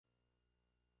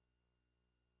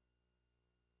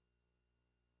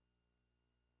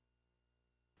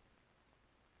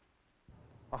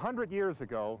100 years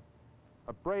ago,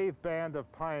 a brave band of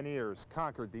pioneers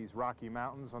conquered these Rocky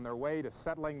Mountains on their way to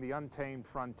settling the untamed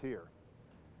frontier.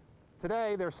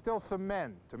 Today, there's still some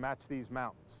men to match these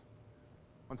mountains.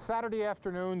 On Saturday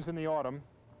afternoons in the autumn,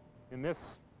 in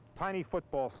this tiny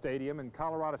football stadium in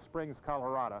Colorado Springs,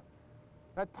 Colorado,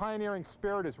 that pioneering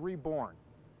spirit is reborn,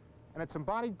 and it's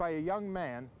embodied by a young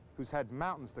man who's had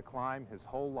mountains to climb his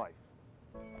whole life.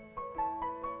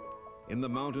 In the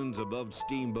mountains above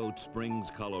Steamboat Springs,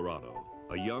 Colorado,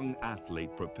 a young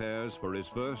athlete prepares for his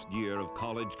first year of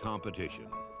college competition.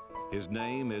 His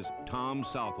name is Tom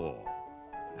Southall,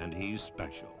 and he's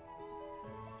special.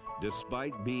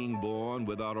 Despite being born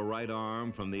without a right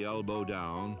arm from the elbow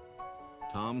down,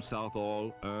 Tom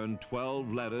Southall earned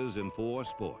 12 letters in 4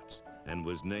 sports and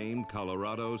was named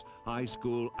Colorado's High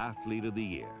School Athlete of the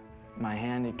Year. My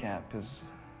handicap has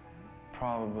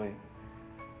probably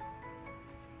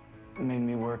made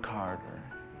me work harder.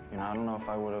 I don't know if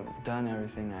I would have done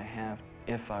everything I have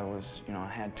if I was,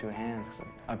 had 2 hands.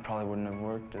 I probably wouldn't have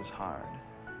worked as hard.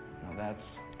 That's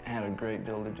had a great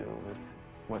deal to do with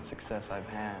what success I've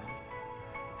had.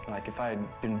 Like if I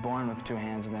had been born with 2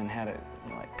 hands and then had it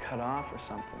like cut off or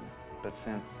something, but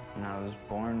since I was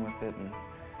born with it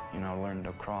and learned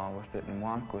to crawl with it and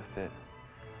walk with it,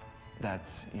 that's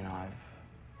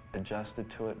I've adjusted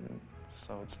to it, and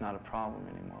so it's not a problem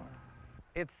anymore.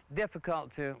 It's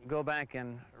difficult to go back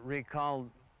and recall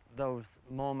those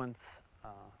moments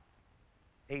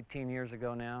 18 years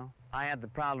ago now. I had the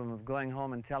problem of going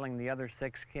home and telling the other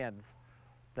 6 kids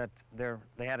that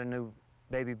they had a new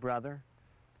baby brother,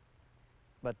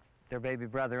 but their baby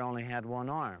brother only had 1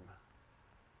 arm.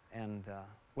 And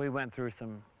we went through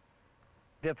some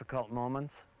difficult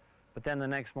moments, but then the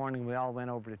next morning we all went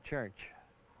over to church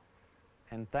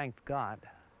and thanked God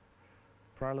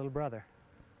for our little brother.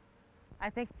 I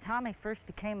think Tommy first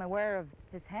became aware of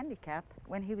his handicap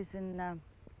when he was in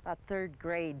about 3rd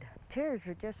grade. Tears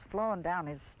were just flowing down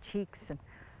his cheeks, and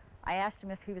I asked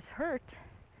him if he was hurt,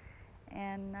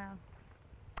 and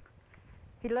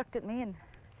he looked at me and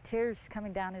tears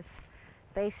coming down his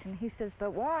face, and he says,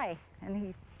 "But why?" And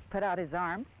he put out his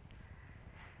arm,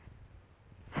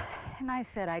 and I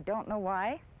said, "I don't know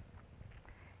why,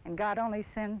 and God only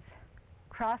sends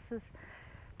crosses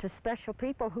to special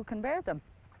people who can bear them.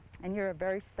 And you're a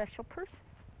very special person."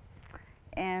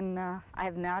 And I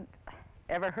have not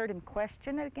ever heard him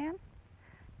question it again,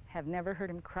 have never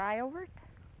heard him cry over it.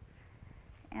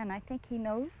 And I think he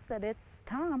knows that it's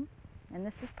Tom, and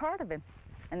this is part of him,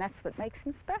 and that's what makes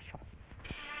him special.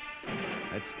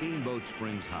 At Steamboat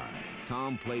Springs High,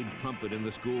 Tom played trumpet in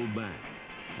the school band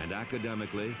and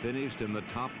academically finished in the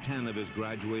top 10 of his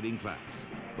graduating class.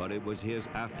 But it was his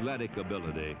athletic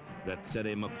ability that set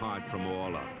him apart from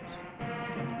all others.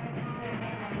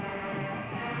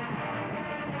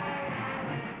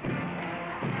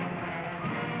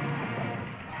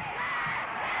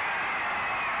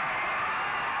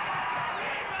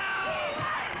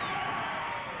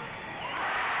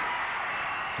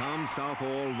 Tom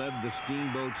Southall led the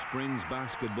Steamboat Springs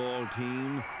basketball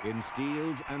team in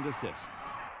steals and assists,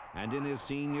 and in his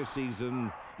senior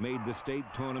season made the state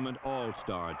tournament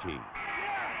all-star team.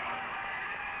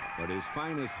 But his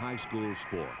finest high school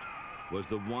sport was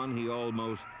the one he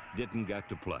almost didn't get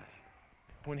to play.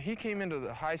 When he came into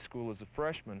the high school as a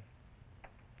freshman,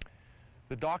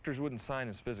 the doctors wouldn't sign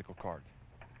his physical card.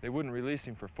 They wouldn't release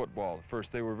him for football at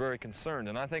first. They were very concerned,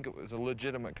 and I think it was a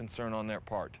legitimate concern on their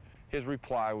part. His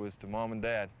reply was to Mom and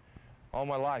Dad, "All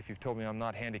my life you've told me I'm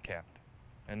not handicapped,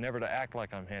 and never to act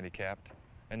like I'm handicapped,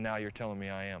 and now you're telling me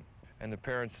I am." And the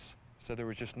parents said there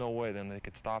was just no way then they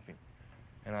could stop him.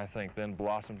 And I think then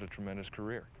blossomed a tremendous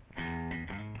career.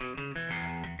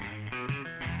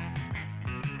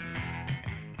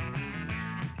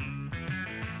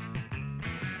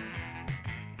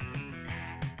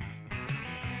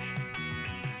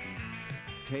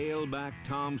 Tailback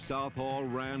Tom Southall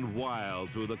ran wild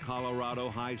through the Colorado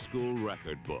high school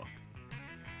record book.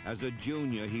 As a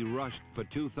junior, he rushed for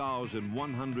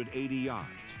 2,180 yards,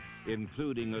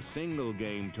 including a single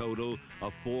game total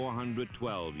of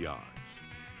 412 yards.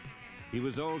 He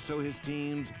was also his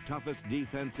team's toughest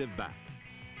defensive back,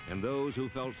 and those who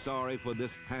felt sorry for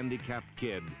this handicapped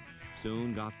kid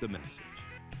soon got the message.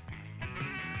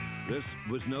 This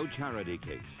was no charity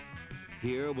case.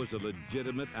 Here was a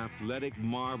legitimate athletic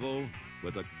marvel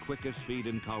with the quickest feet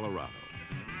in Colorado.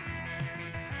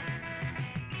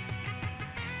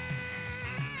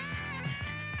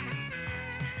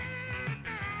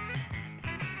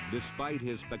 Despite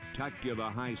his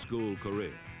spectacular high school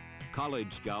career,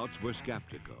 college scouts were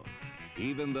skeptical,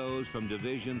 even those from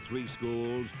Division III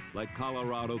schools like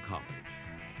Colorado College.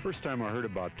 First time I heard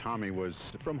about Tommy was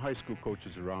from high school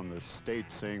coaches around the state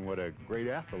saying what a great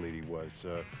athlete he was.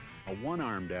 A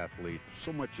one-armed athlete.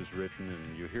 So much is written,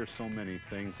 and you hear so many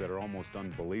things that are almost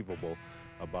unbelievable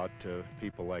about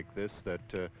people like this that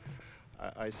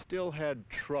I still had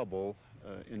trouble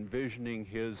envisioning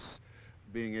his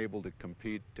being able to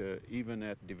compete even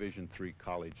at Division III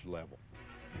college level.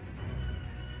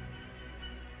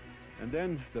 And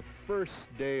then the first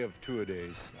day of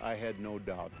two-a-days, I had no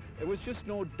doubt. It was just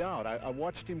no doubt. I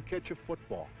watched him catch a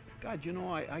football. God, you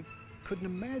know, I couldn't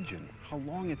imagine how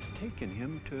long it's taken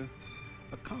him to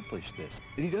accomplish this.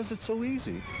 And he does it so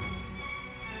easy.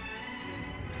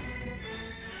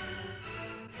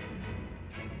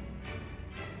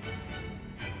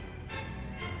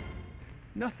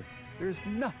 Nothing. There's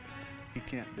nothing he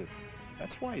can't do.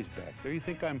 That's why he's back there. You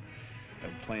think I'm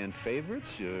playing favorites?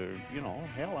 You know,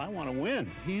 hell, I want to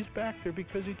win. He's back there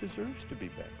because he deserves to be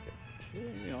back there.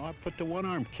 You know, I put the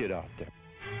one-armed kid out there.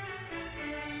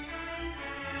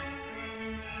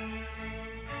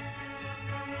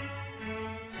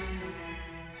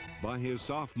 By his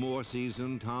sophomore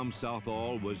season, Tom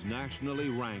Southall was nationally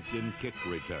ranked in kick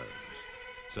returns.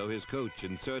 So his coach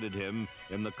inserted him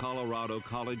in the Colorado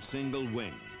College single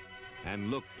wing and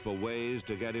looked for ways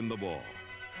to get him the ball.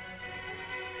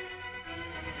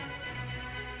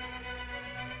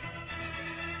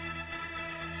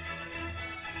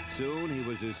 Soon he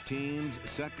was his team's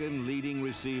second leading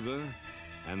receiver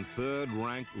and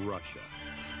third-ranked rusher.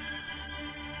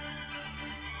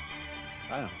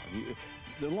 I don't know.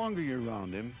 The longer you're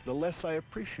around him, the less I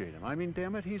appreciate him. I mean,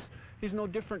 damn it, he's no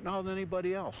different now than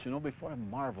anybody else. You know, before I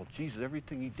marveled, Jesus,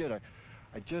 everything he did,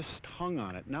 I just hung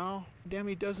on it. Now, damn,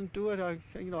 he doesn't do it. I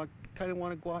kind of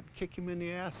want to go out and kick him in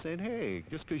the ass saying, hey,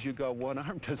 just because you got one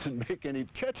arm doesn't make any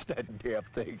catch that damn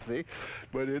thing, see?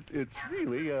 But it's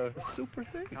really a super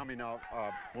thing. Tommy, now,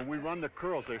 when we run the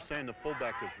curls, they're saying the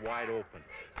fullback is wide open.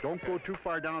 Don't go too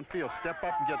far downfield. Step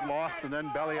up and get lost and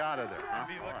then belly out of there. Huh?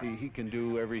 He can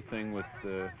do everything with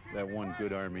that one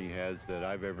good arm he has that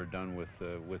I've ever done with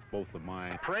both of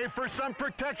mine. Pray for some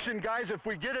protection, guys. If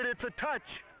we get it, it's a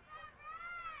touch.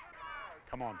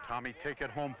 Come on, Tommy, take it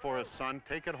home for us, son.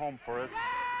 Take it home for us.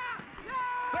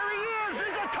 There he is!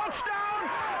 He's a touchdown!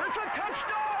 It's a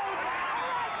touchdown!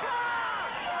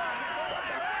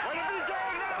 Way to be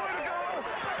going now! Way to go!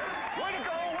 Way to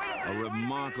go! Way to A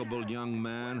remarkable young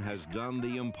man has done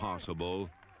the impossible,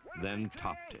 then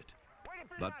topped it.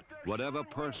 But whatever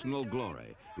personal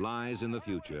glory lies in the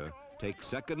future takes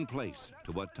second place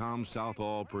to what Tom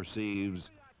Southall perceives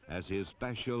as his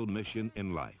special mission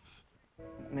in life.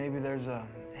 Maybe there's a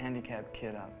handicapped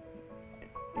kid out,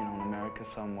 you know, in America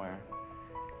somewhere,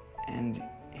 and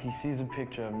he sees a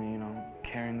picture of me, you know,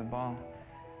 carrying the ball,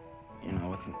 you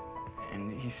know,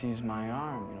 and he sees my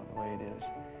arm, you know, the way it is,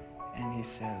 and he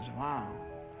says, wow,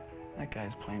 that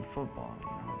guy's playing football, you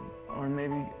know. Or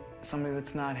maybe somebody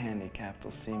that's not handicapped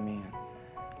will see me and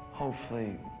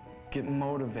hopefully get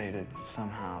motivated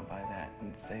somehow by that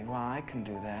and say, well, I can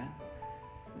do that.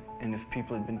 And if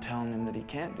people had been telling him that he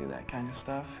can't do that kind of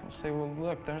stuff, he'll say, well,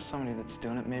 look, there's somebody that's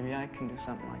doing it. Maybe I can do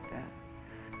something like that.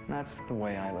 And that's the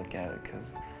way I look at it, because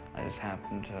I just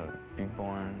happen to be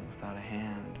born without a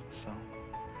hand. So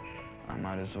I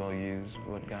might as well use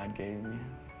what God gave me.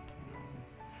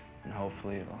 And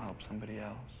hopefully it'll help somebody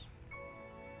else.